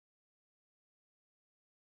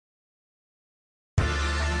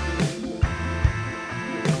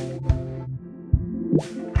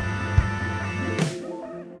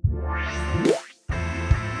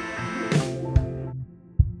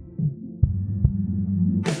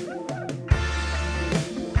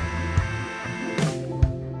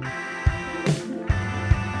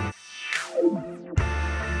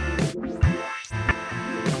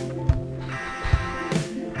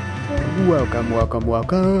Welcome. To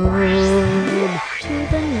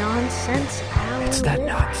the Nonsense Hour. It's that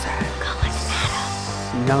nonsense.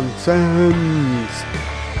 Cohen Nonsense.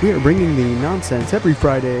 We are bringing the nonsense every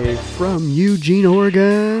Friday from Eugene,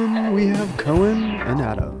 Oregon. We have Cohen and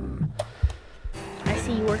Adam. I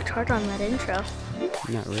see you worked hard on that intro.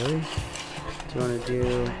 Not really. Do you want to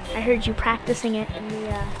do... I heard you practicing it in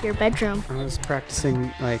your bedroom. I was practicing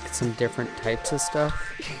like some different types of stuff.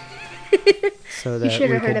 So that You should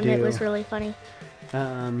we have heard could him. It do, was really funny.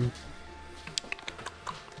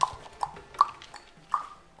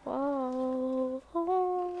 Whoa.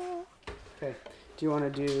 Okay. Do you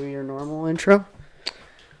want to do your normal intro?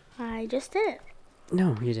 I just did it.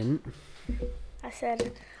 No, you didn't. I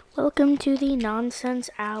said, welcome to the Nonsense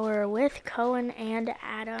Hour with Cohen and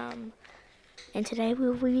Adam. And today we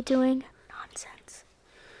will be doing nonsense.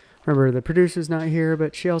 Remember, the producer's not here,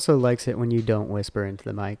 but she also likes it when you don't whisper into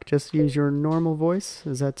the mic. Just use your normal voice.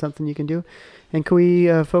 Is that something you can do? And can we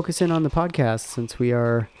focus in on the podcast since we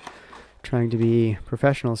are trying to be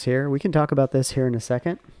professionals here? We can talk about this here in a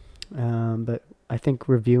second. But I think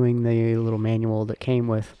reviewing the little manual that came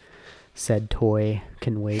with said toy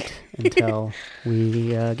can wait until we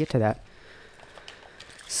get to that.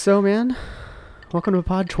 So, man, welcome to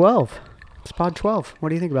Pod 12. It's Pod 12. What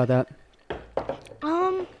do you think about that?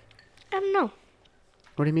 I don't know.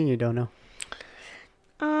 What do you mean you don't know?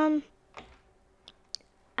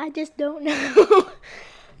 I just don't know.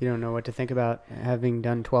 You don't know what to think about having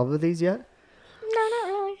done 12 of these yet? No, not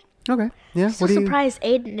really. Okay. Yeah. I'm still surprised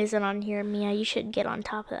Aiden isn't on here. Mia, you should get on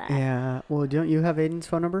top of that. Yeah. Well, don't you have Aiden's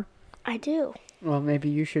phone number? I do. Well, maybe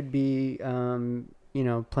you should be,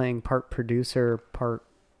 playing part producer, part,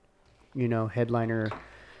 headliner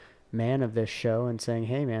man of this show and saying,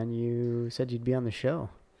 hey, man, you said you'd be on the show.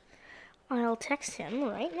 I'll text him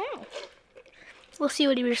right now. We'll see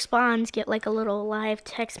what he responds. Get like a little live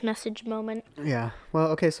text message moment. Yeah. Well,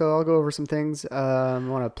 okay, so I'll go over some things. I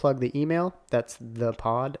want to plug the email. That's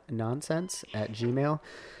thepodnonsense@gmail.com.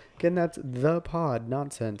 Again, that's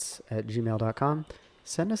thepodnonsense@gmail.com.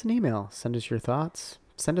 Send us an email. Send us your thoughts.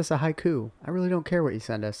 Send us a haiku. I really don't care what you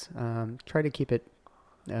send us. Try to keep it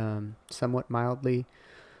somewhat mildly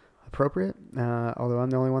appropriate, although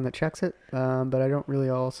I'm the only one that checks it, but I don't really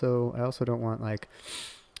I also don't want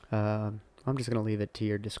I'm just going to leave it to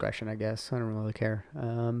your discretion, I guess. I don't really care.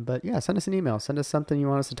 But yeah, send us an email. Send us something you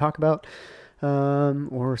want us to talk about,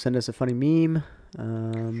 or send us a funny meme.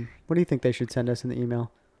 What do you think they should send us in the email?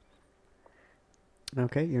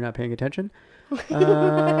 Okay, you're not paying attention.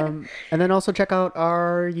 And then also check out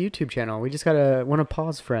our YouTube channel. We just got one of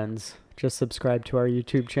Paw's friends just subscribe to our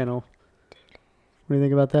YouTube channel. What do you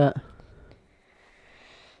think about that?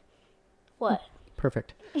 What?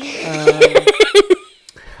 Perfect. I'm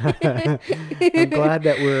glad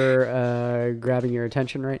that we're grabbing your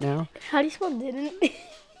attention right now. How do you spell didn't?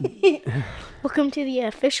 Welcome to the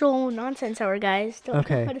official Nonsense Hour, guys. Don't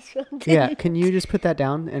know how to spell didn't. Yeah, can you just put that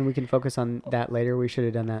down and we can focus on that later? We should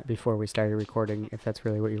have done that before we started recording if that's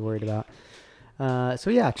really what you're worried about. So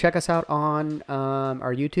yeah, check us out on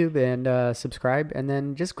our YouTube and subscribe, and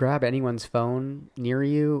then just grab anyone's phone near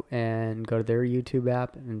you and go to their YouTube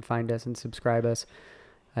app and find us and subscribe us.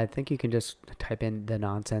 I think you can just type in the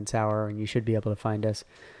Nonsense Hour and you should be able to find us.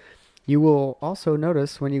 You will also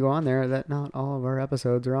notice when you go on there that not all of our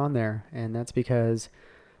episodes are on there, and that's because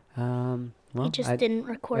I didn't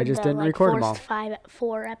record them all.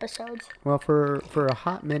 4 episodes. Well, for a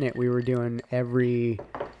hot minute we were doing every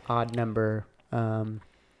odd number pod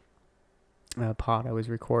I was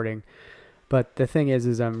recording, but the thing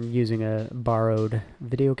is I'm using a borrowed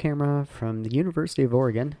video camera from the University of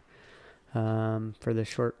Oregon for the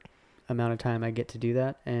short amount of time I get to do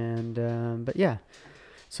that, and but yeah,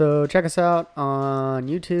 so check us out on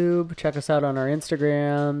YouTube, check us out on our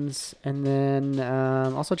Instagrams, and then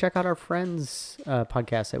also check out our friends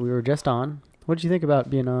podcast that we were just on. What did you think about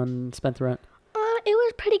being on Spent the Rent? It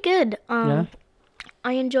was pretty good. Yeah?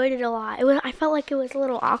 I enjoyed it a lot. I felt like it was a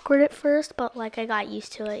little awkward at first, but like I got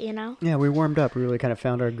used to it, Yeah, we warmed up. We really kind of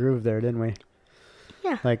found our groove there, didn't we?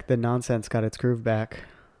 Yeah. Like the nonsense got its groove back.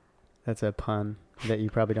 That's a pun that you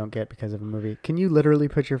probably don't get because of a movie. Can you literally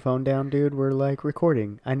put your phone down, dude? We're like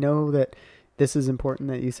recording. I know that this is important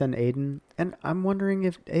that you send Aiden, and I'm wondering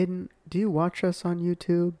if Aiden, do you watch us on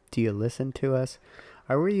YouTube? Do you listen to us?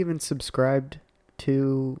 Are we even subscribed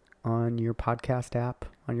to on your podcast app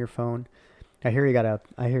on your phone? I hear he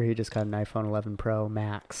just got an iPhone 11 Pro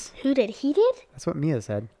Max. Who did? He did? That's what Mia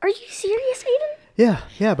said. Are you serious, Aiden?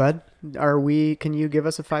 Yeah, bud. Can you give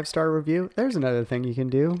us a 5-star review? There's another thing you can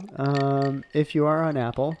do. If you are on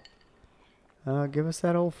Apple, give us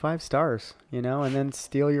that old 5 stars, and then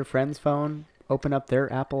steal your friend's phone, open up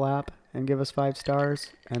their Apple app, and give us 5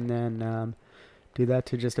 stars, and then do that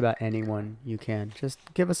to just about anyone you can. Just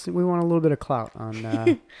give us. We want a little bit of clout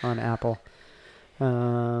on on Apple.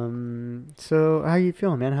 So how you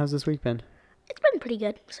feeling, man? How's this week been? It's been pretty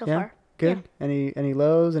good so far. Good. Yeah. Any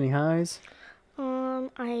lows? Any highs?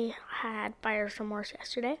 I had buyer's remorse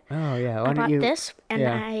yesterday. Oh yeah. I bought this, and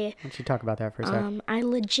Why don't you talk about that for a sec? I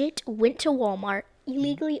legit went to Walmart,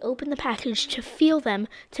 illegally opened the package to feel them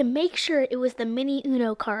to make sure it was the mini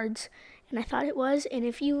Uno cards, and I thought it was. And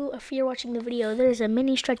if you're watching the video, there's a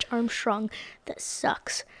mini Stretch Armstrong that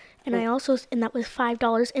sucks. And that was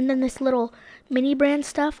 $5. And then this little mini brand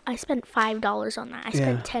stuff, I spent $5 on that. I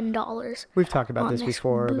spent $10. We've talked about this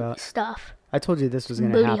before about stuff. I told you this was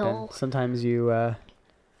going to happen. Hole. Sometimes you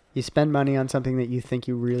spend money on something that you think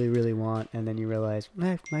you really, really want, and then you realize,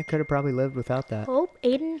 I could have probably lived without that. Oh,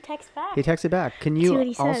 Aiden texts back. He texted back. Can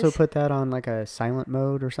you also put that on like a silent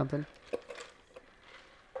mode or something?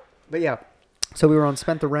 But yeah, so we were on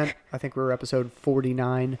Spent the Rent. I think we were episode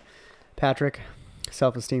 49. Patrick,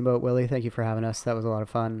 Self-Esteem Boat Willie, thank you for having us. That was a lot of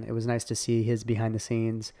fun. It was nice to see his behind the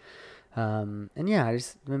scenes. And yeah,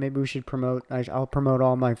 maybe we should promote. I'll promote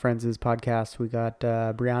all my friends' podcasts. We got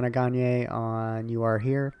Brianna Gagne on You Are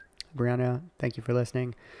Here. Brianna, thank you for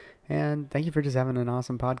listening, and thank you for just having an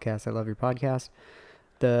awesome podcast. I love your podcast.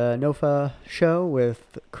 The NOFA show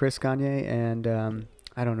with Chris Gagne, and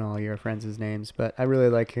I don't know all your friends' names, but I really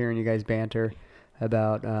like hearing you guys banter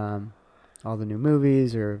about all the new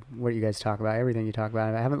movies or what you guys talk about. Everything you talk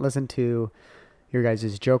about. I haven't listened to your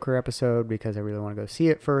guys' Joker episode because I really want to go see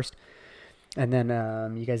it first. And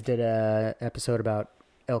then you guys did a episode about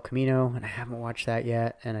El Camino, and I haven't watched that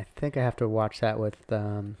yet. And I think I have to watch that with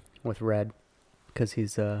Red, because he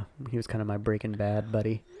was kind of my Breaking Bad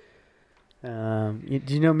buddy. Do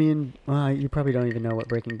you know me and you probably don't even know what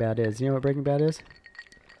Breaking Bad is. You know what Breaking Bad is?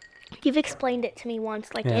 You've explained it to me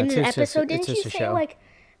once, like in an episode. Didn't you say like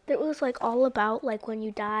that was like all about like when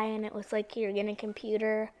you die and it was like you're in a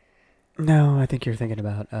computer? No, I think you're thinking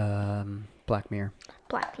about Black Mirror.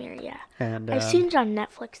 Black Mirror, yeah. And I've seen it on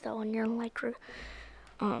Netflix though, and you're like,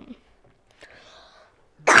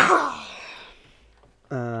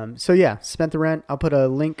 So yeah, Spent the Rent. I'll put a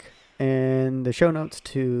link in the show notes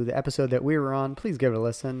to the episode that we were on. Please give it a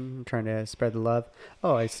listen. I'm trying to spread the love.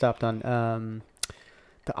 Oh, I stopped on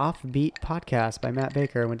the Offbeat podcast by Matt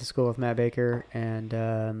Baker. I went to school with Matt Baker,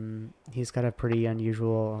 and he's got a pretty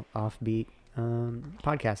unusual offbeat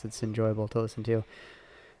podcast that's enjoyable to listen to.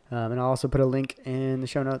 And I'll also put a link in the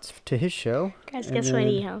show notes to his show. Guys, guess what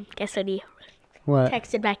he what?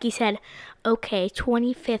 Texted back. He said, okay,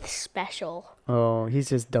 25th special. Oh, he's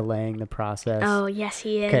just delaying the process. Oh, yes,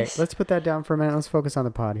 he is. Okay, let's put that down for a minute. Let's focus on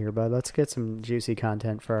the pod here, bud. Let's get some juicy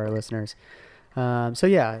content for our listeners. So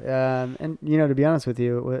yeah, and to be honest with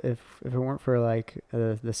you, if it weren't for like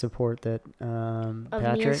the support that of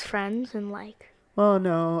Patrick, me as friends and like. Well,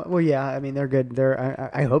 no. Well, yeah. I mean, they're good.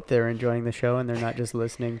 I hope they're enjoying the show and they're not just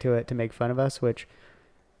listening to it to make fun of us, which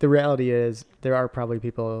the reality is there are probably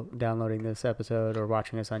people downloading this episode or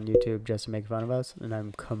watching us on YouTube just to make fun of us, and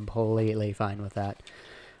I'm completely fine with that.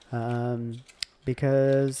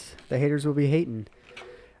 Because the haters will be hating.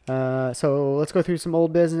 So let's go through some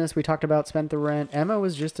old business. We talked about Spent the Rent. Emma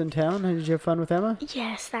was just in town. Did you have fun with Emma?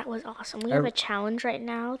 Yes, that was awesome. We have a challenge right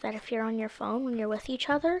now that if you're on your phone when you're with each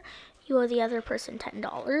other, you owe the other person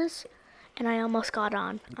 $10. And I almost got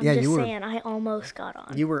on. I almost got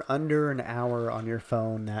on. You were under an hour on your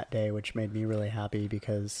phone that day, which made me really happy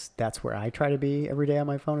because that's where I try to be every day on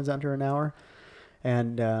my phone is under an hour.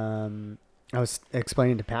 And I was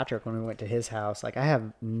explaining to Patrick when we went to his house, like I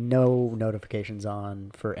have no notifications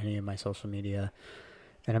on for any of my social media.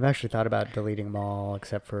 And I've actually thought about deleting them all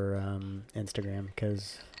except for Instagram,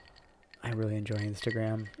 because I really enjoy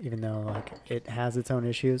Instagram, even though like it has its own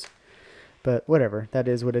issues. But whatever, that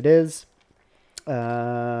is what it is.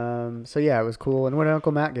 So yeah, it was cool. And what did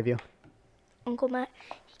Uncle Matt give you? Uncle Matt,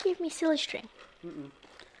 he gave me silly string. Mm-mm.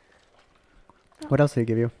 What else did he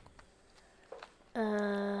give you?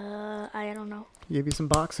 I don't know. He gave you some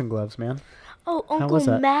boxing gloves, man. Oh,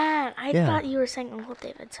 Uncle Matt. I thought you were saying Uncle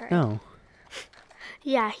David. Sorry. No.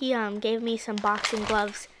 Yeah, he gave me some boxing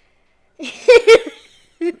gloves. You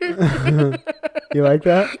like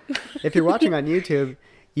that? If you're watching on YouTube,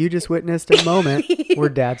 you just witnessed a moment where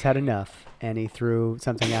Dad's had enough, and he threw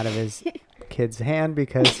something out of his kid's hand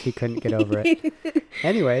because he couldn't get over it.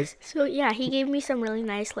 Anyways. So, yeah, he gave me some really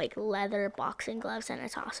nice, like, leather boxing gloves, and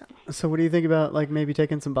it's awesome. So what do you think about, like, maybe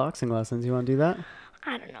taking some boxing lessons? You want to do that?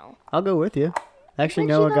 I don't know. I'll go with you. I actually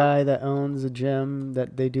know a guy that owns a gym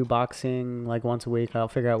that they do boxing, like, once a week. I'll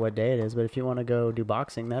figure out what day it is, but if you want to go do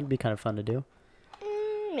boxing, that'd be kind of fun to do.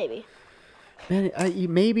 Maybe. Man,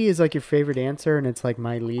 maybe is like your favorite answer, and it's like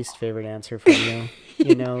my least favorite answer from you.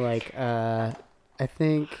 You know, like I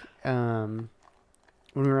think when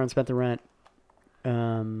we were on Spent the Rent,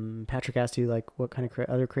 Patrick asked you like what kind of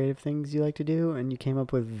other creative things you like to do, and you came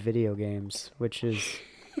up with video games, which is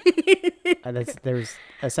there's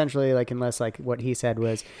essentially like, unless like what he said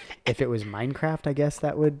was if it was Minecraft, I guess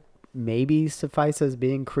that would maybe suffice as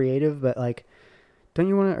being creative, but like, are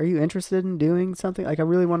you interested in doing something? Like, I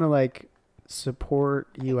really want to like support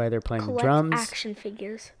you either playing the Collect drums. action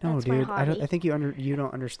figures. No, That's dude, my hobby. I think you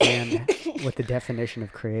don't understand what the definition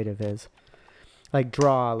of creative is. Like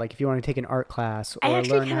draw, like if you want to take an art class or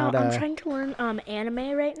learn how to. I'm trying to learn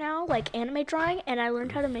anime right now, like anime drawing, and I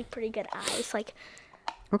learned how to make pretty good eyes, like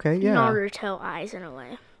Okay, yeah. Naruto eyes in a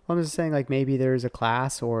way. Well, I'm just saying, like maybe there's a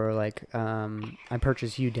class, or like I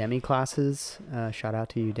purchased Udemy classes. Shout out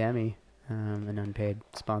to Udemy, an unpaid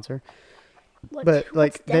sponsor.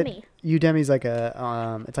 What's Demi? Udemy's like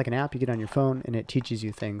it's like an app you get on your phone, and it teaches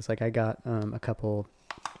you things. Like I got a couple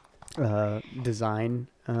design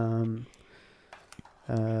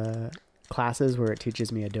classes where it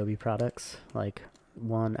teaches me Adobe products. Like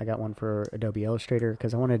I got one for Adobe Illustrator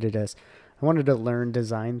because I wanted to learn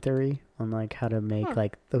design theory on like how to make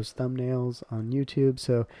like those thumbnails on YouTube.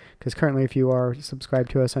 So, because currently if you are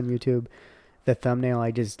subscribed to us on YouTube, the thumbnail,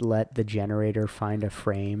 I just let the generator find a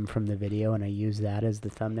frame from the video and I use that as the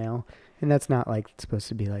thumbnail. And that's not like supposed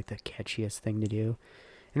to be like the catchiest thing to do.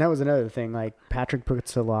 And that was another thing, like Patrick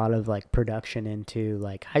puts a lot of like production into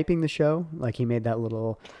like hyping the show. Like he made that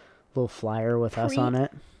little flyer with us on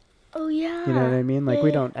it. Oh yeah. You know what I mean? Like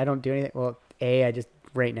I don't do anything. Well,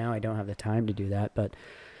 right now I don't have the time to do that, but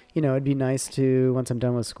you know, it'd be nice to, once I'm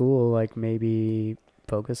done with school, like maybe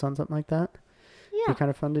focus on something like that. Yeah. It'd be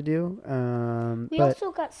kind of fun to do. We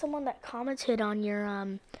also got someone that commented on your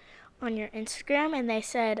Instagram, and they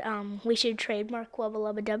said we should trademark Wubba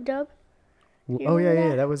Lubba Dub Dub. Oh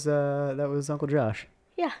yeah. That was Uncle Josh.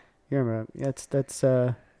 Yeah. You remember? That's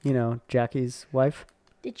Jackie's wife.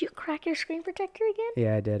 Did you crack your screen protector again?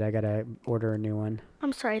 Yeah, I did. I gotta order a new one.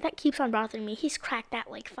 I'm sorry, that keeps on bothering me. He's cracked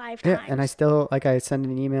that like 5 times. Yeah, and I still, like, I sent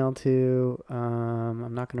an email to,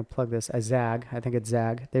 I'm not gonna plug this, Zag. I think it's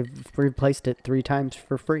Zag. They've replaced it 3 times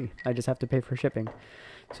for free. I just have to pay for shipping.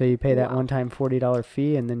 So you pay that one-time $40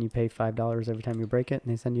 fee, and then you pay $5 every time you break it,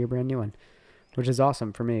 and they send you a brand new one, which is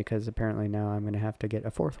awesome for me because apparently now I'm gonna have to get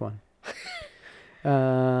a 4th one.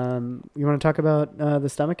 You want to talk about the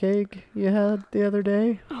stomach ache you had the other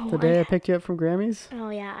day? The day I picked you up from Grammy's?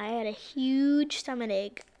 Oh yeah, I had a huge stomach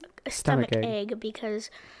ache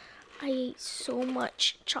because I ate so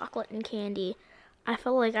much chocolate and candy. I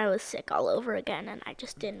felt like I was sick all over again, and I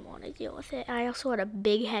just didn't want to deal with it. I also had a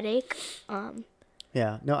big headache.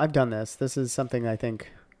 Yeah, no, I've done this. This is something I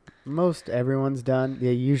think most everyone's done.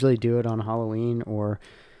 They usually do it on Halloween or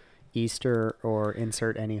Easter or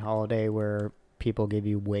insert any holiday where people give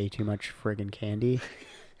you way too much friggin' candy.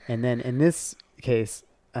 And then in this case,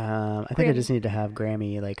 I think I just need to have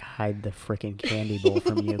Grammy like hide the frickin' candy bowl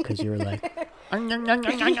from you because you're like,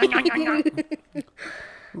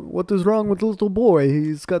 what is wrong with the little boy?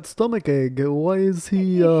 He's got stomach ache. Why is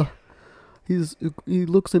he he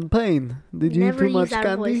looks in pain. Did you eat too much candy?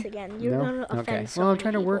 Never use that voice again. You're gonna offend so many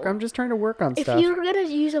people. I'm just trying to work on stuff. If you're gonna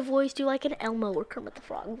use a voice, do like an Elmo or Kermit the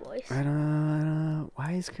Frog voice. I don't know.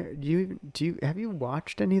 Why is have you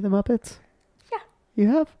watched any of the Muppets? Yeah. You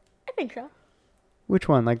have? I think so. Which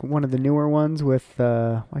one? Like one of the newer ones with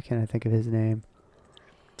why can't I think of his name?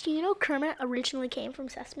 Do you know Kermit originally came from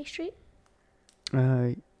Sesame Street?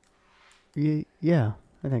 Yeah.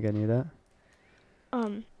 I think I knew that.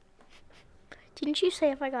 Didn't you say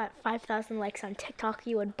if I got 5,000 likes on TikTok,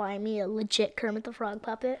 you would buy me a legit Kermit the Frog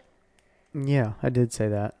puppet? Yeah, I did say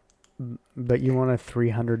that. But you want a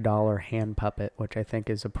 $300 hand puppet, which I think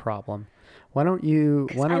is a problem. I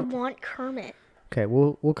want Kermit. Okay,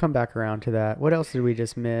 we'll come back around to that. What else did we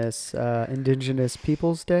just miss? Indigenous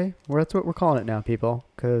Peoples Day? Well, that's what we're calling it now, people.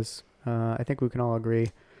 Because I think we can all agree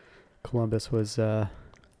Columbus was... a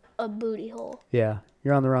booty hole. Yeah,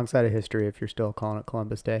 you're on the wrong side of history if you're still calling it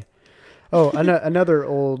Columbus Day. Oh, another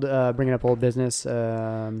old, bringing up old business.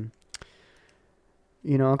 Uncle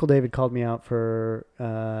David called me out for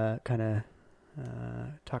kind of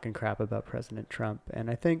talking crap about President Trump, and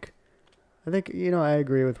I think I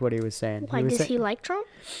agree with what he was saying. Why does he like Trump?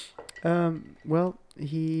 Well,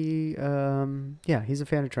 he's a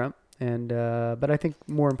fan of Trump, and but I think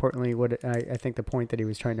more importantly, what I think the point that he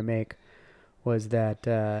was trying to make was that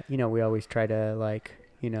we always try to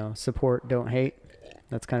support, don't hate.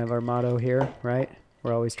 That's kind of our motto here, right?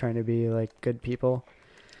 We're always trying to be like good people.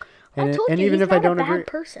 I told and you, even he's if I not a don't bad agree,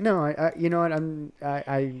 person. no, you know what,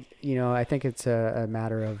 I think it's a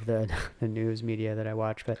matter of the the news media that I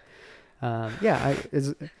watch, but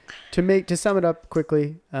to sum it up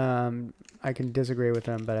quickly, I can disagree with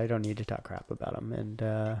them, but I don't need to talk crap about them, and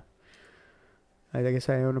I guess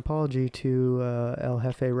I owe an apology to El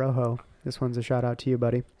Jefe Rojo. This one's a shout out to you,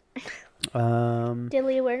 buddy.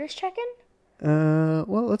 Daily awareness check-in?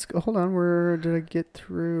 Well, let's go. Hold on. Where did I get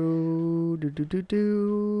through?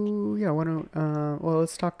 Yeah, why don't, well,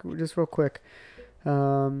 let's talk just real quick.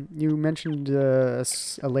 You mentioned a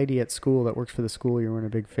lady at school that works for the school you weren't a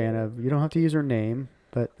big fan of. You don't have to use her name,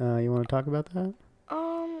 but you want to talk about that?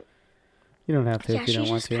 You don't have to Yeah, if you don't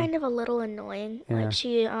she's want just to. kind of a little annoying. Yeah. Like,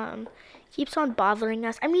 she, keeps on bothering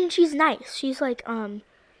us. I mean, she's nice. She's like,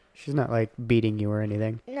 She's not like beating you or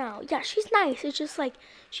anything. no, yeah, she's nice. It's just like,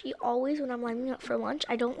 she always, when I'm lining up for lunch,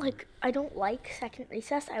 I don't like second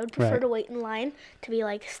recess. I would prefer Right. to wait in line to be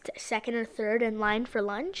like second or third in line for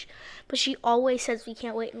lunch. But she always says we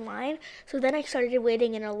can't wait in line. So then I started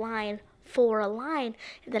waiting in a line for a line.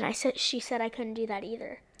 And then she said I couldn't do that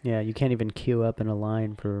either. Yeah, you can't even queue up in a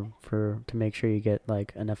line to make sure you get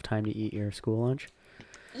like enough time to eat your school lunch.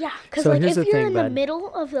 Yeah, because So like here's if the you're thing, in the bud.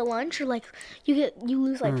 middle of the lunch, or like you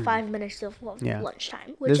lose like 5 minutes of Yeah.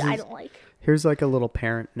 lunchtime, which I don't like. Here's like a little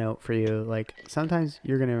parent note for you. Like sometimes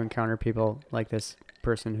you're going to encounter people like this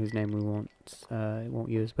person whose name we won't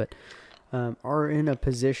use, but are in a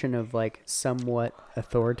position of like somewhat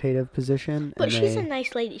authoritative position. But and she's a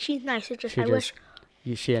nice lady. She's nice. It's just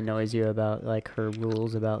she annoys you about like her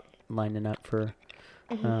rules about lining up for.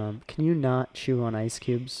 Can you not chew on ice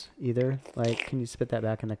cubes either? Like, can you spit that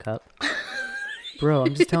back in the cup? Bro,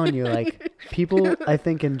 I'm just telling you, like, people I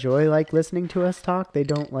think enjoy like listening to us talk. They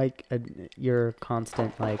don't like your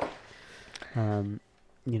constant like,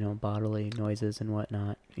 bodily noises and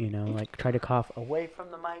whatnot. Like try to cough away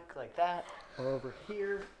from the mic like that or over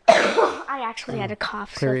here. I actually had a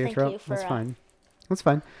cough, Clear so your thank throat. you for. That's fine. That's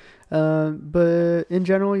fine. But in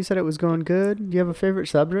general, you said it was going good. Do you have a favorite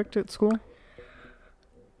subject at school?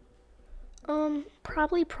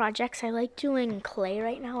 Probably projects. I like doing clay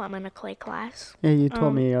right now. I'm in a clay class. Yeah, you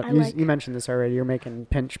told me. I You mentioned this already. You're making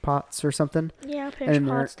pinch pots or something. Yeah, pinch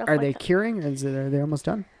pots, stuff are like they that. curing? Are they almost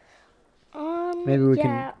done? Maybe we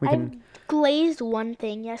can. I glazed one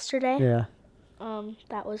thing yesterday. Yeah.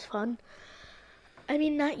 That was fun. I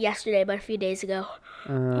mean, not yesterday, but a few days ago.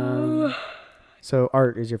 So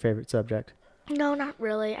art is your favorite subject? No, not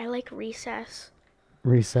really. I like recess.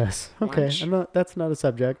 Recess. Okay. Lunch. That's not a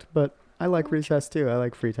subject, but I like recess too. I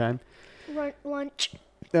like free time. Lunch.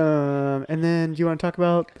 And then do you want to talk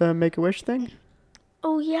about the Make-A-Wish thing?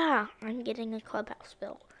 Oh, yeah. I'm getting a clubhouse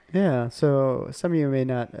bill. Yeah. So some of you may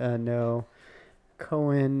not know,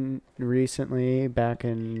 Cohen recently, back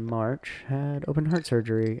in March, had open heart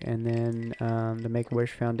surgery, and then the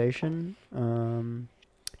Make-A-Wish Foundation, your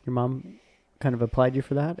mom kind of applied you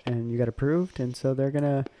for that, and you got approved, and so they're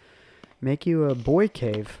gonna make you a boy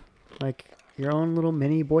cave, like your own little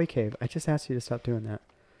mini boy cave. I just asked you to stop doing that.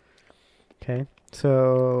 Okay.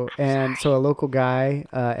 So a local guy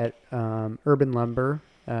at Urban Lumber,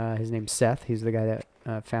 his name's Seth. He's the guy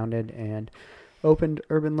that founded and opened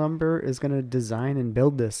Urban Lumber, is going to design and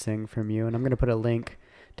build this thing from you. And I'm going to put a link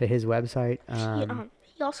to his website.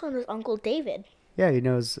 He also knows Uncle David. Yeah, he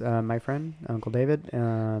knows my friend, Uncle David.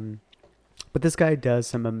 But this guy does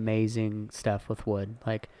some amazing stuff with wood.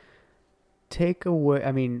 Like, so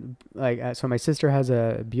my sister has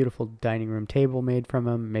a beautiful dining room table made from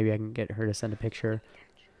him. Maybe I can get her to send a picture.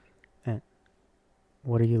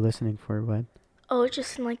 What are you listening for, bud? Oh, it's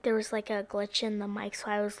just like there was like a glitch in the mic,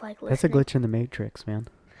 so I was like listening. That's a glitch in the Matrix, man.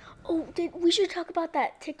 Oh, we should talk about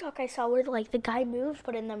that TikTok I saw where like the guy moved,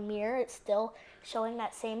 but in the mirror it's still showing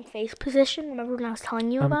that same face position. Remember when I was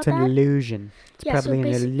telling you about that? It's an illusion. It's probably an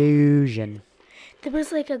illusion. There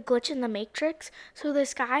was like a glitch in the Matrix. So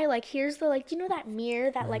this guy, like, here's the, like, you know that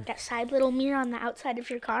mirror, that like that side little mirror on the outside of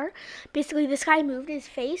your car? Basically, this guy moved his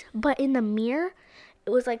face, but in the mirror,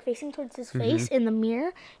 it was like facing towards his face. In the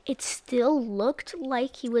mirror, it still looked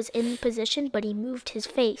like he was in position, but he moved his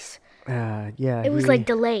face. Yeah. It was like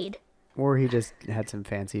delayed. Or he just had some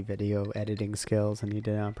fancy video editing skills and he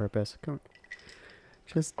did it on purpose.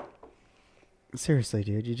 Just seriously,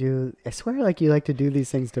 dude, I swear like you like to do these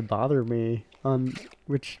things to bother me,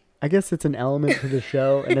 which I guess it's an element to the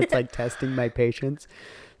show and it's like testing my patience.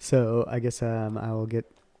 So I guess I will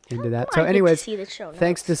get into that. So anyways,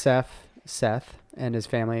 thanks to Seth and his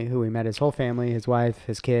family, who we met, his whole family, his wife,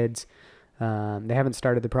 his kids. They haven't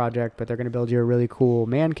started the project, but they're going to build you a really cool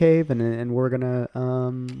man cave, and we're going to,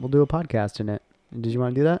 we'll do a podcast in it. Did you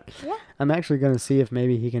want to do that? Yeah. I'm actually going to see if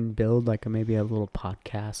maybe he can build like maybe a little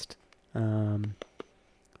podcast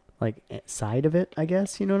like side of it, I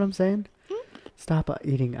guess. You know what I'm saying? Stop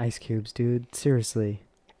eating ice cubes, dude. Seriously.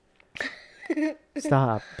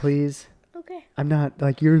 Stop, please. Okay. I'm not,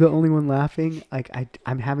 like, you're the only one laughing. Like,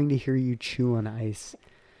 I'm having to hear you chew on ice.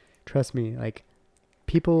 Trust me. Like,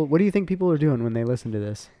 people, what do you think people are doing when they listen to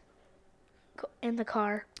this? In the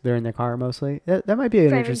car. They're in their car mostly. That might be an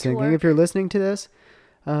Driving interesting to thing. work. If you're listening to this,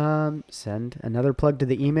 send another plug to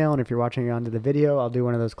the email. And if you're watching it onto the video, I'll do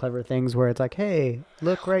one of those clever things where it's like, hey,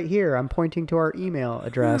 look right here. I'm pointing to our email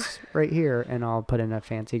address right here. And I'll put in a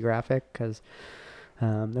fancy graphic because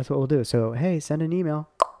that's what we'll do. So, hey, send an email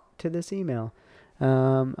to this email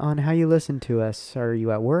on how you listen to us. Are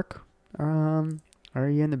you at work? Are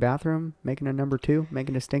you in the bathroom making a number 2,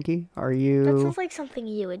 making a stinky? Are you... That sounds like something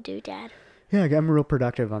you would do, Dad. Yeah, I'm real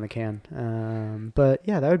productive on the can. But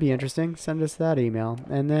yeah, that would be interesting. Send us that email.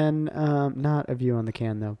 And then, not a view on the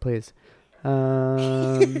can though, please.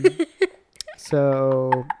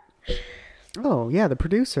 So, oh yeah, the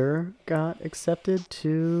producer got accepted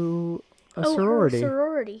to a sorority.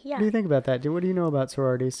 Sorority, yeah. What do you think about that? What do you know about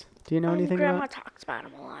sororities? Do you know anything Grandma about? talks about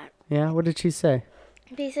them a lot. Yeah, what did she say?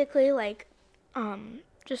 Basically, like,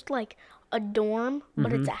 just like a dorm,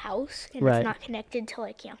 but it's a house, and Right. it's not connected to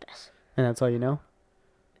like campus. And that's all you know?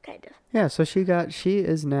 Kind of. Yeah, so she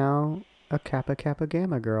is now a Kappa Kappa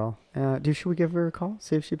Gamma girl. Should we give her a call?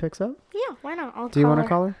 See if she picks up? Yeah, why not? Do you want to her.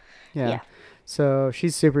 call her? Yeah. So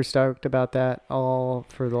she's super stoked about that. All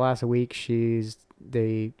for the last week,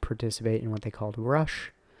 they participate in what they called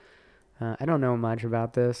Rush. I don't know much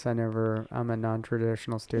about this. I'm a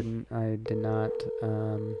non-traditional student. I did not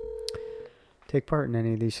take part in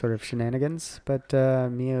any of these sort of shenanigans, but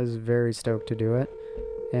Mia is very stoked to do it.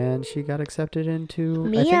 And she got accepted into,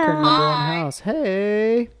 I think, her number one house.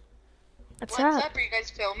 Hey! What's up? up? Are you guys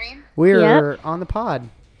filming? We're on the pod.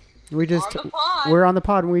 We're on the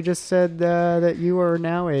pod, and we just said that you are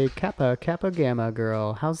now a Kappa Gamma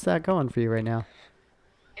girl. How's that going for you right now?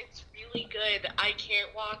 It's really good. I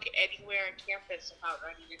can't walk anywhere on campus without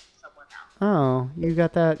running into someone else. Oh, you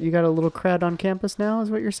got that? You got a little crowd on campus now, is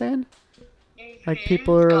what you're saying? Like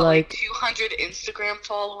people are got like 200 Instagram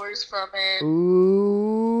followers from it.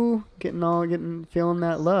 ooh, feeling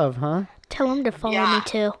that love, huh? Tell them to follow me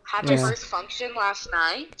too. Had my first function last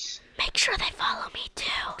night. Make sure they follow me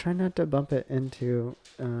too. Try not to bump it into.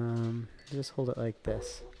 Just hold it like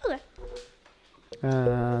this. Okay.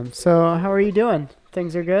 So how are you doing?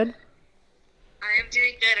 Things are good? I am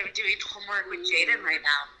doing good. I'm doing homework with Jaden right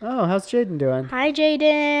now. Oh, how's Jaden doing? Hi,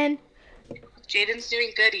 Jaden. Jaden's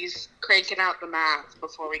doing good. He's cranking out the math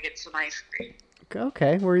before we get some ice cream.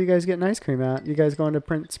 Okay, where are you guys getting ice cream at? You guys going to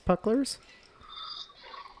Prince Puckler's?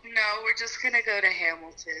 No, we're just gonna go to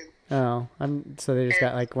Hamilton. Oh, so they just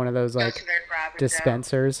got like one of those Go like to their grab and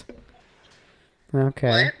dispensers.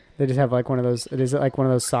 Okay. What? They just have like one of those. Is it like one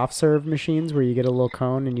of those soft serve machines where you get a little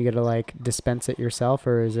cone and you get to like dispense it yourself,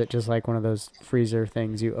 or is it just like one of those freezer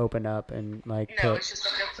things you open up and like? No, it's just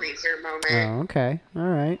like a freezer moment. Oh, okay. All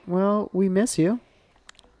right. Well, we miss you.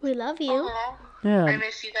 We love you. Aw. Yeah. I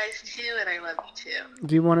miss you guys too, and I love you too.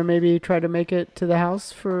 Do you want to maybe try to make it to the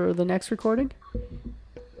house for the next recording?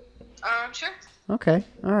 Sure. Okay.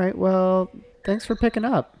 All right. Well, thanks for picking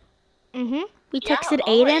up. Mm-hmm. We Yeah, texted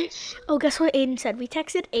Aiden. always. Oh, guess what Aiden said? We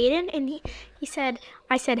texted Aiden, and he said,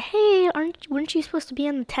 I said, hey, weren't you supposed to be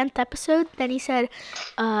on the 10th episode? Then he said,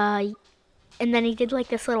 and then he did like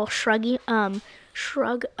this little shrug. You did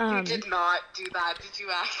not do that, did you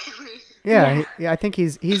actually? Yeah. I think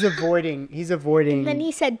he's avoiding. And then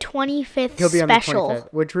he said 25th He'll be special. on the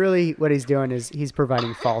 25th, which really what he's doing is he's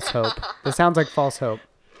providing false hope. It sounds like false hope.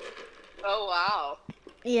 Oh, wow.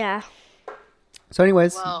 Yeah. So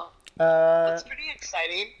anyways, Well, that's pretty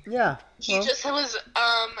exciting. yeah. He just was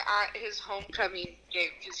at his homecoming game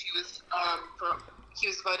because he was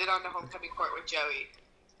voted on the homecoming court with Joey.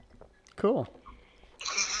 Cool.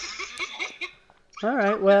 All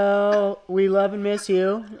right. Well, we love and miss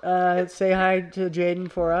you. Say hi to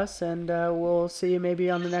Jaden for us, and we'll see you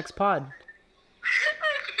maybe on the next pod.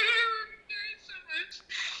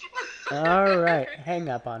 All right. Hang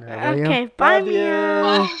up on her, will you? Okay, bye, Love you.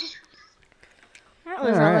 Mia. That All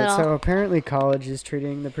was right. a little. So apparently college is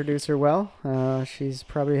treating the producer well. She's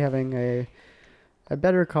probably having a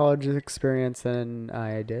better college experience than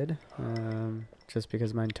I did, just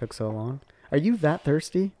because mine took so long. Are you that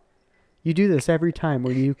thirsty? You do this every time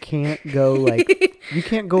where you can't go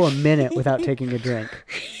a minute without taking a drink.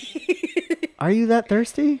 Are you that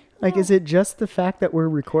thirsty? Like, is it just the fact that we're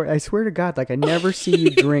recording? I swear to God, like I never see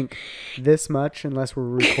you drink this much unless we're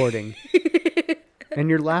recording. And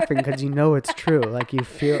you're laughing because you know it's true. Like you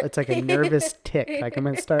feel it's like a nervous tick. Like I'm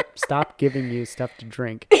going to stop giving you stuff to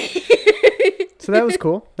drink. So that was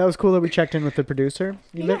cool. That was cool that we checked in with the producer.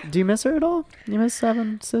 Do you miss her at all? You miss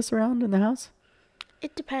having sis around in the house?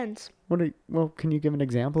 It depends. Well, can you give an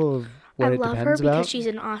example of what I it love her depends because about? she's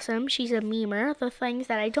she's a memer. The things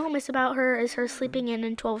that I don't miss about her is her sleeping in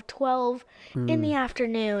 12:12 in the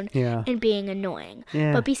afternoon and being annoying.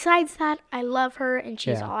 Yeah. But besides that, I love her and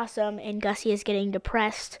she's awesome, and Gussie is getting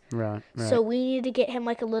depressed. Right. So we need to get him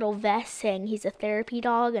like a little vest saying he's a therapy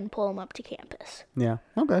dog and pull him up to campus. Yeah.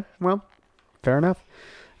 Okay. Well, fair enough.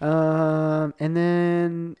 And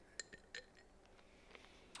then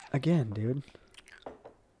again, dude.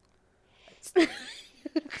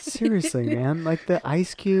 Seriously, man. Like the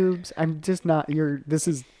ice cubes. I'm just not. This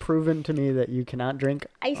is proven to me that you cannot drink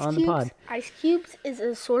on the pod. Ice cubes is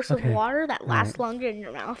a source of water that lasts longer in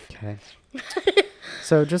your mouth. Okay.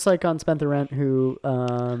 So just like on Spent the Rent, who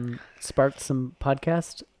sparked some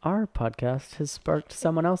podcasts, our podcast has sparked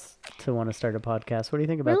someone else to want to start a podcast. What do you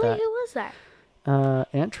think about that? Really? Who was that?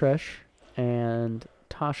 Aunt Trish and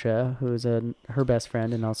Tasha, who is her best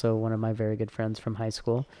friend and also one of my very good friends from high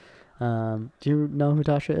school. Do you know who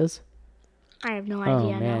Tasha is? I have no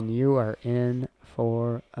idea. Oh man, you are in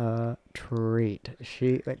for a treat.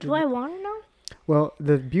 Do I want to know? Well,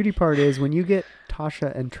 the beauty part is when you get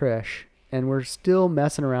Tasha and Trish, and we're still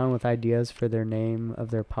messing around with ideas for their name of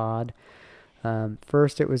their pod.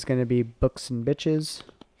 First, it was going to be Books and Bitches,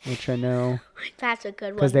 which I know that's a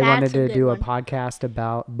good one. because they wanted to do a podcast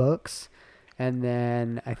about books, and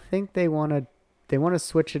then I think they want to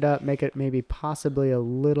switch it up, make it maybe possibly a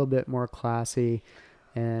little bit more classy,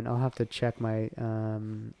 and I'll have to check my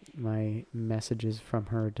my messages from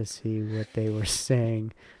her to see what they were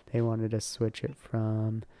saying. They wanted to switch it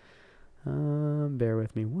from. Bear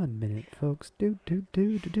with me 1 minute, folks. Do do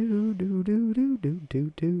do do do do do do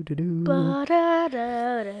do do do do.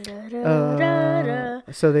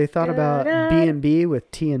 So they thought about B&B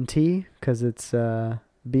with TNT because it's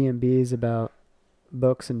B&B's about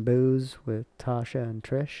books and booze with Tasha and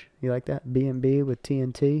Trish. You like that? B&B with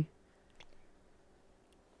TNT?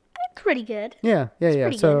 Pretty good. Yeah.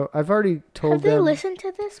 So I've already told them. Have they listened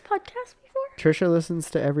to this podcast before? Trisha listens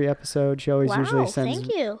to every episode. She always usually sends.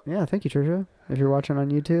 Thank you. Yeah, thank you, Trisha. If you're watching on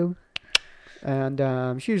YouTube.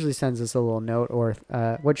 And she usually sends us a little note, or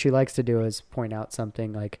what she likes to do is point out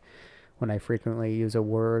something like when I frequently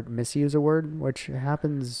misuse a word, which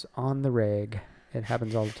happens on the reg. It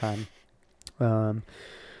happens all the time. So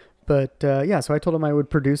I told them I would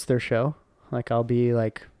produce their show. Like I'll be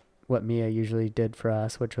like what Mia usually did for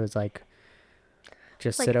us, which was like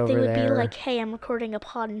just sit over there. They would be like, hey, I'm recording a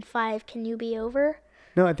pod in 5. Can you be over?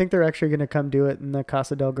 No, I think they're actually going to come do it in the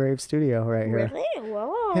Casa del Grave studio right here. Really?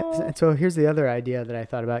 Whoa. Yeah, so here's the other idea that I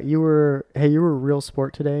thought about. You were a real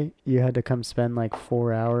sport today. You had to come spend like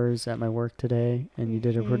 4 hours at my work today, and you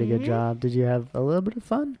did a pretty good job. Did you have a little bit of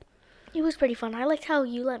fun? It was pretty fun. I liked how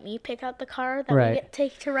you let me pick out the car that we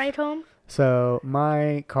take to ride home. So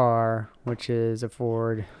my car, which is a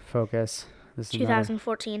Ford Focus. This is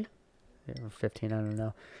 2014. Or 15, I don't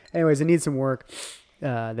know. Anyways, it needs some work.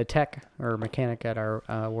 The tech or mechanic at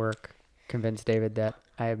our work convinced David that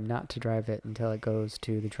I am not to drive it until it goes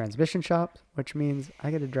to the transmission shop, which means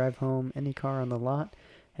I get to drive home any car on the lot.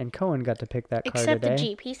 And Cohen got to pick that car today. Except the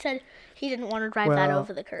Jeep. He said he didn't want to drive that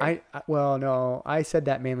over the curb. No, I said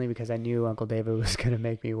that mainly because I knew Uncle David was going to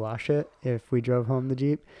make me wash it if we drove home the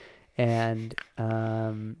Jeep. And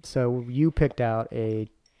so you picked out a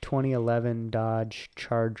 2011 Dodge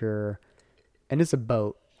Charger, and it's a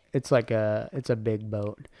boat. It's a big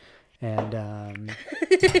boat. And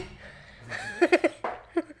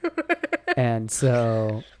and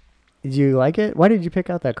so did you like it? Why did you pick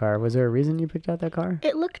out that car? Was there a reason you picked out that car?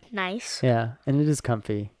 It looked nice. Yeah, and it is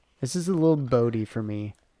comfy. This is a little boaty for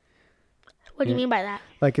me. What do you mean by that?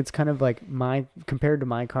 Like it's kind of like compared to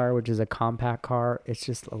my car, which is a compact car, it's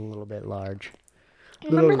just a little bit large.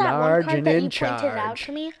 Remember that one car that you pointed out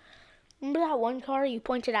to me? Remember that one car you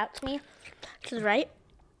pointed out to me? To the right?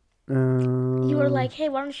 You were like, hey,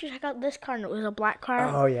 why don't you check out this car? And it was a black car.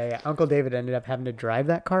 Oh, yeah. Uncle David ended up having to drive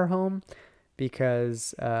that car home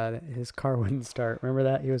because his car wouldn't start. Remember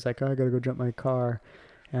that? He was like, oh, I got to go jump my car.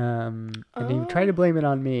 And he tried to blame it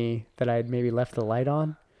on me that I had maybe left the light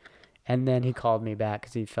on. And then he called me back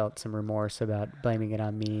because he felt some remorse about blaming it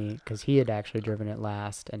on me because he had actually driven it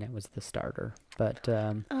last and it was the starter. But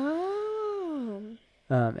and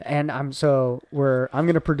I'm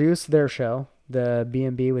going to produce their show, the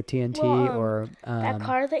B&B with TNT or that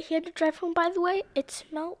car that he had to drive home, by the way, it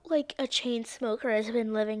smelled like a chain smoker has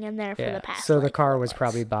been living in there for the past. So the car was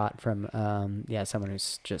probably bought from someone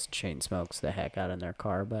who's just chain smokes the heck out in their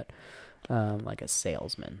car, but like a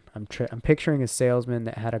salesman. I'm picturing a salesman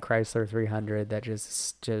that had a Chrysler 300 that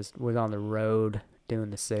just was on the road doing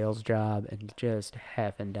the sales job and just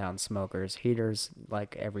heffing down smokers, heaters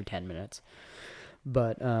like every 10 minutes.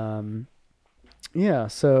 But yeah,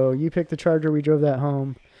 so you picked the Charger. We drove that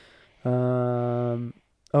home.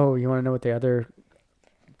 Oh, you want to know what the other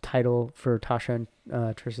title for Tasha and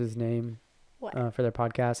Trish's name for their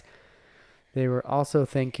podcast? They were also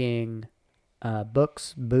thinking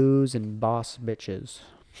books, booze, and boss bitches,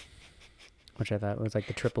 which I thought was like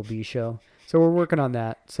the Triple B show. So we're working on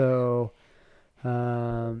that. So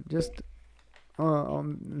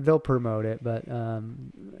they'll promote it, but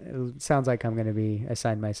it sounds like I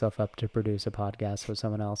signed myself up to produce a podcast with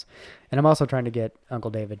someone else. And I'm also trying to get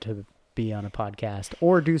Uncle David to be on a podcast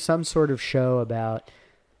or do some sort of show about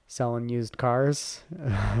selling used cars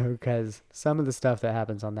because some of the stuff that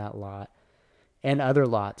happens on that lot and other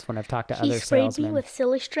lots when I've talked to other salesmen. He sprayed me with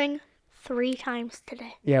silly string 3 times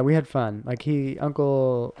today. Yeah, we had fun. Like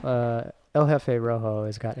Uncle El Jefe Rojo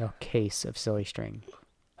has got a case of silly string.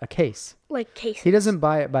 A case. Like cases. He doesn't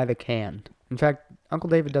buy it by the can. In fact, Uncle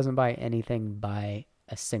David doesn't buy anything by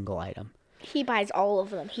a single item. He buys all of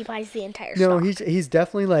them. He buys the entire No, stock. he's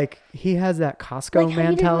definitely like, he has that Costco like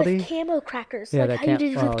mentality. Like how you did with camo crackers. Yeah, like how you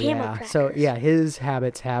did with camo crackers. So yeah, his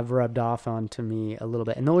habits have rubbed off onto me a little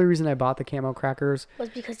bit. And the only reason I bought the camo crackers was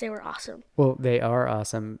because they were awesome. Well, they are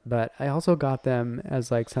awesome, but I also got them as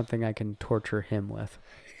like something I can torture him with.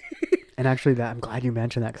 And actually, I'm glad you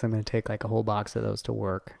mentioned that because I'm going to take like a whole box of those to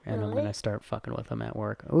work, and really? I'm going to start fucking with them at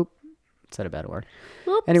work. Oop, said a bad word.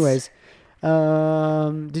 Oops. Anyways,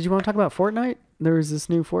 did you want to talk about Fortnite? There was this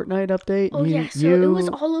new Fortnite update. Oh yeah, so it was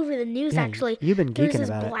all over the news actually. You've been geeking There's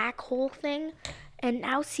about this it. black hole thing, and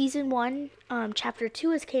now season 1, chapter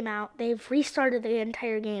 2 has came out. They've restarted the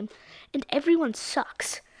entire game, and everyone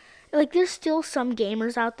sucks. Like, there's still some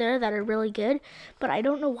gamers out there that are really good, but I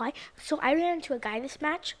don't know why. So I ran into a guy this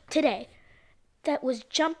match today that was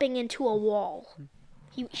jumping into a wall.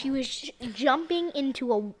 He was jumping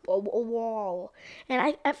into a wall.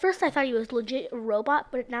 And at first I thought he was legit a robot,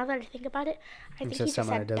 but now that I think about it, I think he just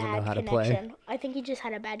had bad connection. I think he just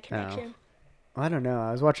had a bad connection. I don't know.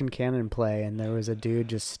 I was watching Cannon play, and there was a dude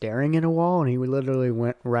just staring at a wall, and he literally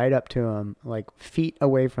went right up to him, like feet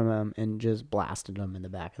away from him, and just blasted him in the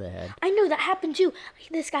back of the head. I know, that happened too.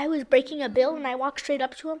 This guy was breaking a bill, and I walked straight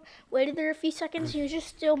up to him, waited there a few seconds, and he was just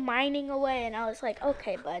still mining away, and I was like,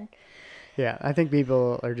 okay, bud. Yeah, I think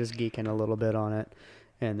people are just geeking a little bit on it,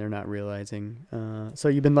 and they're not realizing. So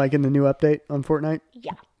you've been liking the new update on Fortnite?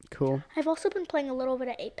 Yeah. Cool. I've also been playing a little bit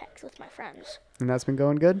of Apex with my friends. And that's been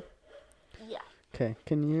going good? Yeah. Okay,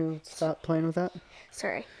 can you stop playing with that?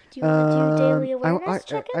 Sorry. Do you want to do daily awareness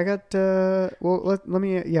check-in? I got, let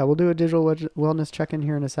me, we'll do a digital wellness check-in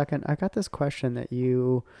here in a second. I got this question that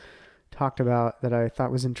you talked about that I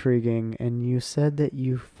thought was intriguing, and you said that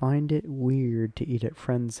you find it weird to eat at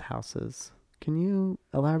friends' houses. Can you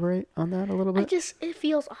elaborate on that a little bit? It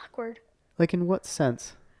feels awkward. Like, in what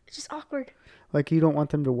sense? It's just awkward. Like, you don't want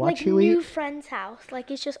them to watch you eat? eat? Like, new friend's house.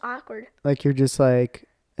 Like, it's just awkward. Like, you're just like,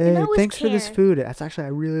 hey, thanks for this food. That's actually, I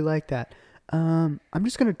really like that. I'm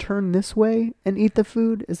just going to turn this way and eat the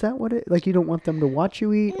food. Is that what like, you don't want them to watch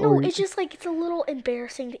you eat? No, it's just like, it's a little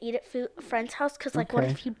embarrassing to eat at a friend's house because, like, what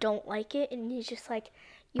if you don't like it and you just, like,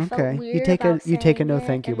 you felt weird you take a no it,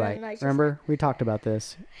 thank you bite. Remember? We talked about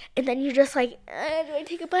this. And then you're just like, do I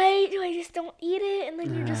take a bite? Do I just don't eat it? And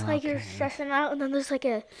then you're just like, you're stressing out. And then there's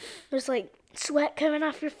like sweat coming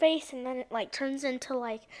off your face. And then it like turns into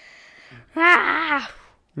like,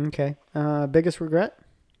 Okay. Biggest regret?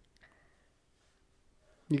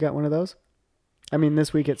 You got one of those? I mean,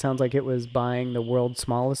 this week it sounds like it was buying the world's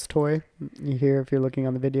smallest toy. You hear if you're looking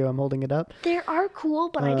on the video, I'm holding it up. They are cool,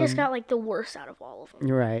 but I just got like the worst out of all of them.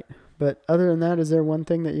 You're right. But other than that, is there one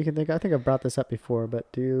thing that you can think of? I think I've brought this up before,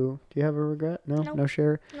 but do you have a regret? No? Nope. No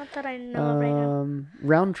share? Not that I know of right now.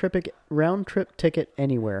 Round trip ticket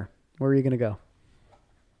anywhere. Where are you going to go?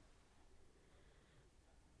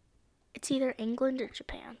 It's either England or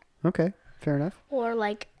Japan. Okay, fair enough. Or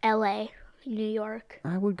like LA, New York.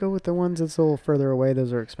 I would go with the ones that's a little further away.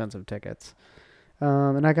 Those are expensive tickets.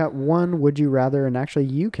 And I got one would you rather, and actually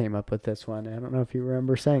you came up with this one. I don't know if you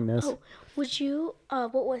remember saying this. Oh, would you,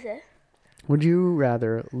 what was it? Would you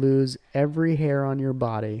rather lose every hair on your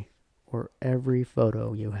body or every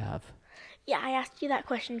photo you have? Yeah, I asked you that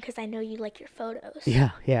question because I know you like your photos.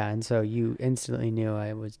 Yeah, and so you instantly knew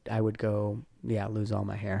I would go, lose all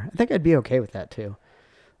my hair. I think I'd be okay with that too.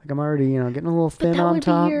 Like I'm already, getting a little But thin that on would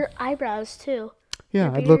top. be your eyebrows too. Yeah,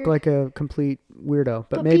 Your I'd look beard. like a complete weirdo,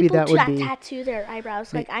 but But maybe people that would be. tattoo their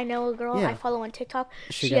eyebrows. Like I know a girl I follow on TikTok.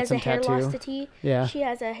 She She got has some a hair tattoo. loss disease. Yeah. She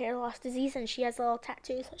has a hair loss disease, and she has little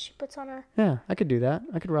tattoos that she puts on her. Yeah, I could do that.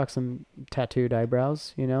 I could rock some tattooed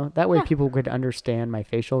eyebrows, That way people could understand my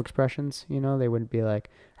facial expressions, They wouldn't be like,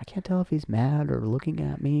 I can't tell if he's mad or looking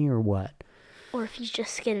at me or what. Or if he's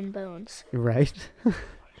just skin and bones. Right?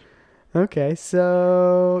 Okay,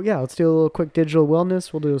 so, let's do a little quick digital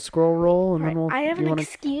wellness. We'll do a scroll roll, and then we'll... I have an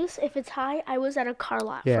excuse. If it's high, I was at a car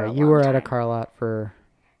lot for a long time. Yeah, you were at a car lot for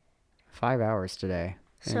 5 hours today.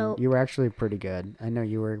 So and you were actually pretty good. I know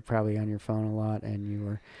you were probably on your phone a lot, and you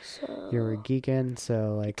were geeking.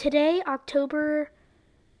 So like today, October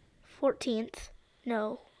 14th.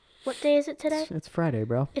 No, what day is it today? It's Friday,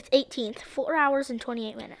 bro. It's 18th. 4 hours and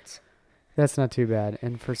 28 minutes. That's not too bad.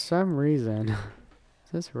 And for some reason,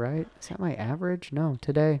 is this right? Is that my average? No,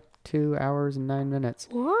 today 2 hours and 9 minutes.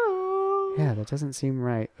 Whoa. Yeah, that doesn't seem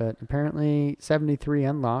right. But apparently 73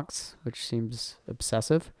 unlocks, which seems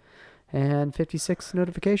obsessive. And 56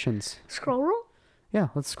 notifications. Scroll roll? Yeah,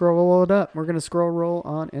 let's scroll roll it up. We're going to scroll roll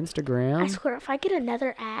on Instagram. I swear, if I get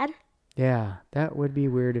another ad. Yeah, that would be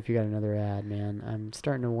weird if you got another ad, man. I'm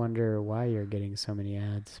starting to wonder why you're getting so many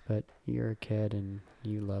ads, but you're a kid and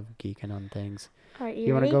you love geeking on things. All right,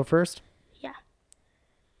 you want to go first? Yeah.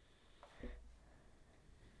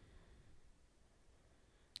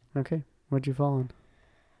 Okay, what'd you fall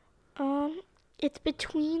on? It's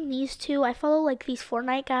between these two. I follow like these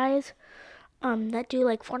Fortnite guys that do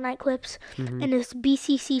like Fortnite clips, and this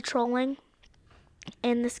BCC trolling.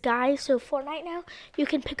 And this guy, so Fortnite now, you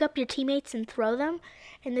can pick up your teammates and throw them.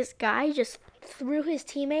 And this guy just threw his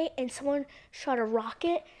teammate, and someone shot a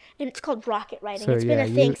rocket, and it's called rocket riding. So, it's been a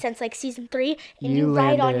thing since like season 3, and you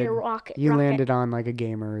ride on your rocket. You landed on like a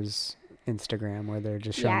gamer's Instagram where they're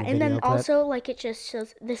just showing a video and then clip. also like it just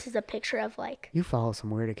shows, this is a picture of like. You follow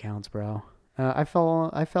some weird accounts, bro. I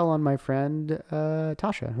fell on my friend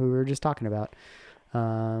Tasha, who we were just talking about.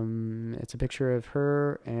 It's a picture of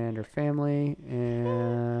her and her family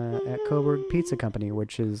at Coburg Pizza Company,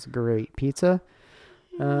 which is great pizza.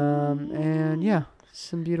 And yeah,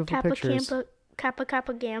 some beautiful pictures.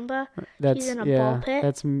 Kappa Gamba. That's He's in a ball pit.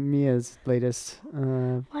 That's Mia's latest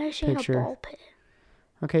Why is she picture. in a ball pit?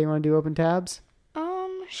 Okay, you want to do open tabs?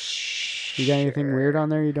 You got anything weird on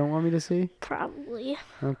there you don't want me to see? Probably.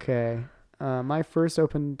 Okay. My first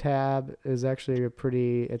open tab is actually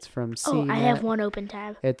it's from CNET. I have one open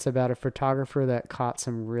tab. It's about a photographer that caught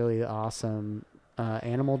some really awesome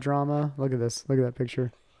animal drama. Look at this. Look at that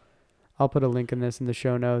picture. I'll put a link in this in the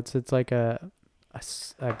show notes. It's like a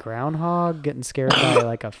groundhog getting scared by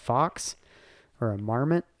like a fox or a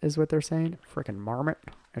marmot is what they're saying. Freaking marmot.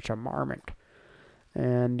 It's a marmot.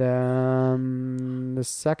 And the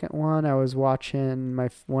second one, I was watching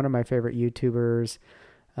one of my favorite YouTubers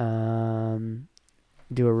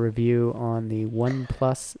do a review on the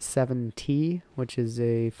OnePlus 7T, which is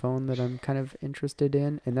a phone that I'm kind of interested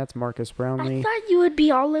in, and that's Marcus Brownlee. I thought you would be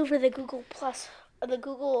all over the Google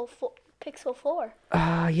Pixel 4.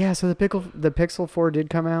 Yeah, so the Pixel 4 did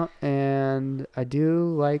come out, and I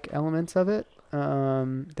do like elements of it.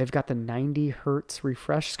 They've got the 90 hertz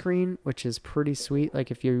refresh screen, which is pretty sweet.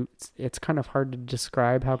 Like it's kind of hard to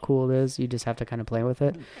describe how cool it is. You just have to kind of play with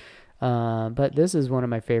it. But this is one of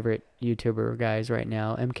my favorite YouTuber guys right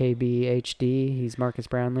now, MKBHD. He's Marcus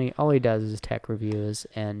Brownlee. All he does is tech reviews,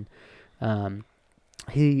 and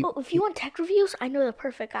if you want tech reviews, I know the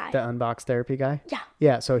perfect guy. The Unbox Therapy guy? Yeah.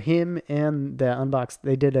 Yeah, so him and the Unbox,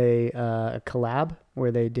 they did a collab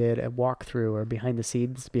where they did a walkthrough or behind the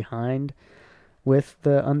scenes with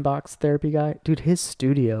the Unbox Therapy guy. Dude, his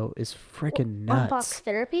studio is freaking nuts. Unbox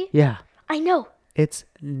Therapy? Yeah. I know. It's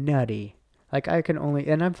nutty. Like I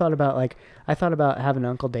thought about having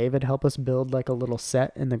Uncle David help us build like a little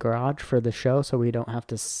set in the garage for the show so we don't have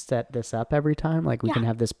to set this up every time. Like we can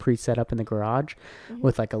have this pre-set up in the garage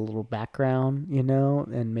with like a little background,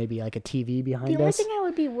 and maybe like a TV behind us. The only thing I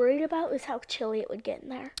would be worried about is how chilly it would get in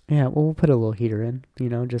there. Yeah, well, we'll put a little heater in,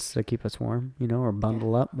 just to keep us warm, or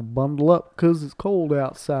bundle up. We'll bundle up because it's cold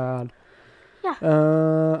outside. Yeah.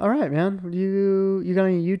 All right, man. You got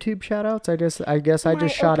any YouTube shout outs? I guess I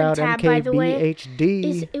just shot out tab, by the way,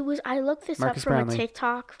 MKBHD. I looked this Marcus up from Brownlee. a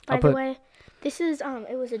TikTok, by the way. This is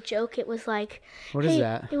it was a joke. It was like, What hey, is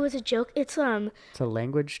that? It was a joke. It's It's a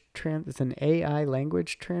it's an AI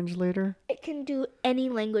language translator. it can do any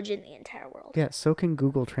language in the entire world. Yeah, so can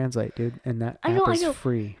Google Translate, dude, and that I know, app I is know.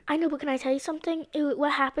 free. I know, but can I tell you something?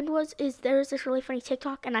 What happened is there was this really funny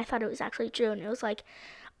TikTok, and I thought it was actually true, and it was like,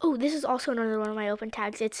 oh, this is also another one of my open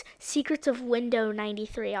tags. It's Secrets of Window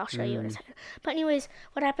 93. I'll show you in a second. But anyways,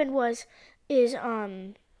 what happened is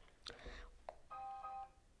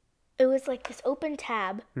it was like this open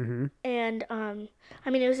tab, and I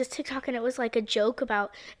mean, it was this TikTok, and it was like a joke about,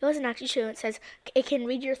 it wasn't actually true. It says it can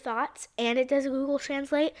read your thoughts, and it does Google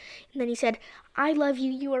Translate. And then he said, "I love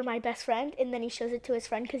you, you are my best friend." And then he shows it to his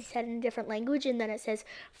friend because he said it in a different language. And then it says,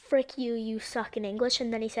 "Frick you, you suck" in English.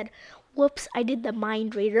 And then he said, "Whoops, I did the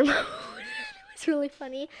mind reader mode." It was really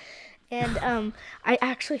funny. And I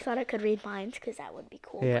actually thought it could read minds because that would be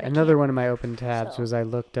cool. Yeah, but it another can't. one of my open tabs was I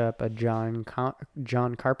looked up a John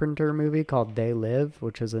Carpenter movie called They Live,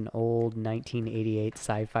 which is an old 1988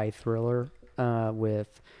 sci-fi thriller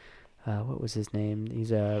with what was his name?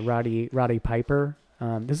 He's a Roddy Piper.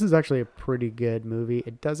 This is actually a pretty good movie.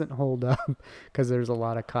 It doesn't hold up because there's a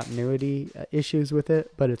lot of continuity issues with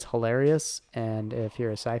it, but it's hilarious. And if you're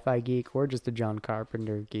a sci-fi geek or just a John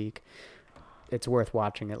Carpenter geek, it's worth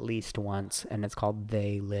watching at least once, and it's called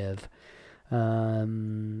They Live. All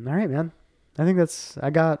right, man. I think I'm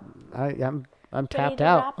tapped to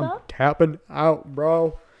out. wrap I'm up? tapping out,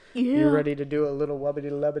 bro. Yeah. You ready to do a little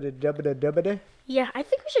wubbity-lubbity-dubbity-dubbity? Yeah, I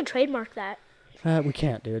think we should trademark that. We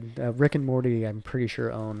can't, dude. Rick and Morty, I'm pretty sure,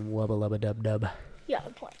 own wubba-lubba-dub-dub. Yeah,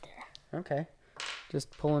 the point there. Okay.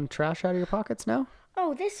 Just pulling trash out of your pockets now?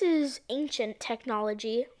 Oh, this is ancient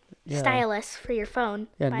technology. Yeah. Stylus for your phone.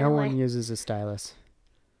 Yeah, by no the way. one uses a stylus.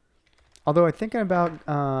 Although I'm thinking about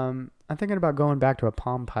going back to a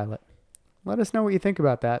Palm Pilot. Let us know what you think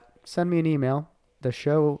about that. Send me an email, the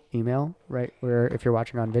show email, right where if you're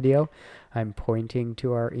watching on video, I'm pointing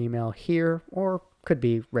to our email here, or could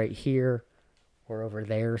be right here or over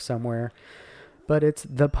there somewhere. But it's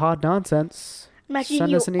thepodnonsense. Imagine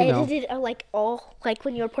Send you us an email. edited like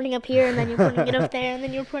when you were pointing up here and then you're pointing it up there and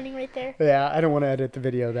then you're pointing right there. Yeah, I don't want to edit the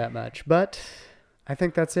video that much, but I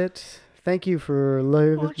think that's it. Thank you for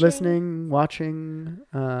listening, watching.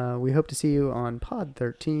 We hope to see you on Pod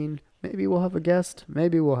 13. Maybe we'll have a guest.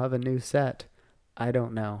 Maybe we'll have a new set. I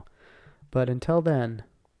don't know. But until then.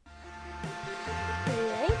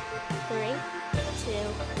 Ready? 3, 2,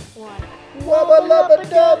 1. Wubba lubba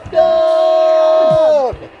dub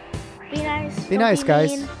dub! Be nice. Be Don't nice,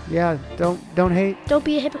 guys. mean. Yeah, don't hate. Don't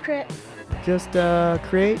be a hypocrite. Just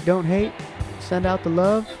create, don't hate. Send out the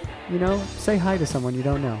love. You know, say hi to someone you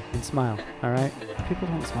don't know and smile. All right? People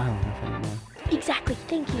don't smile enough anymore. Exactly.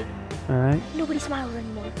 Thank you. All right? Nobody smiles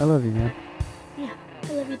anymore. I love you, man. Yeah,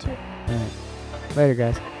 I love you too. All right. Later,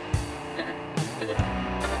 guys.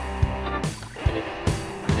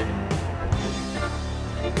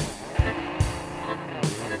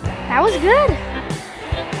 That was good.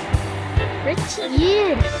 Rich,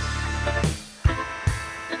 yeah.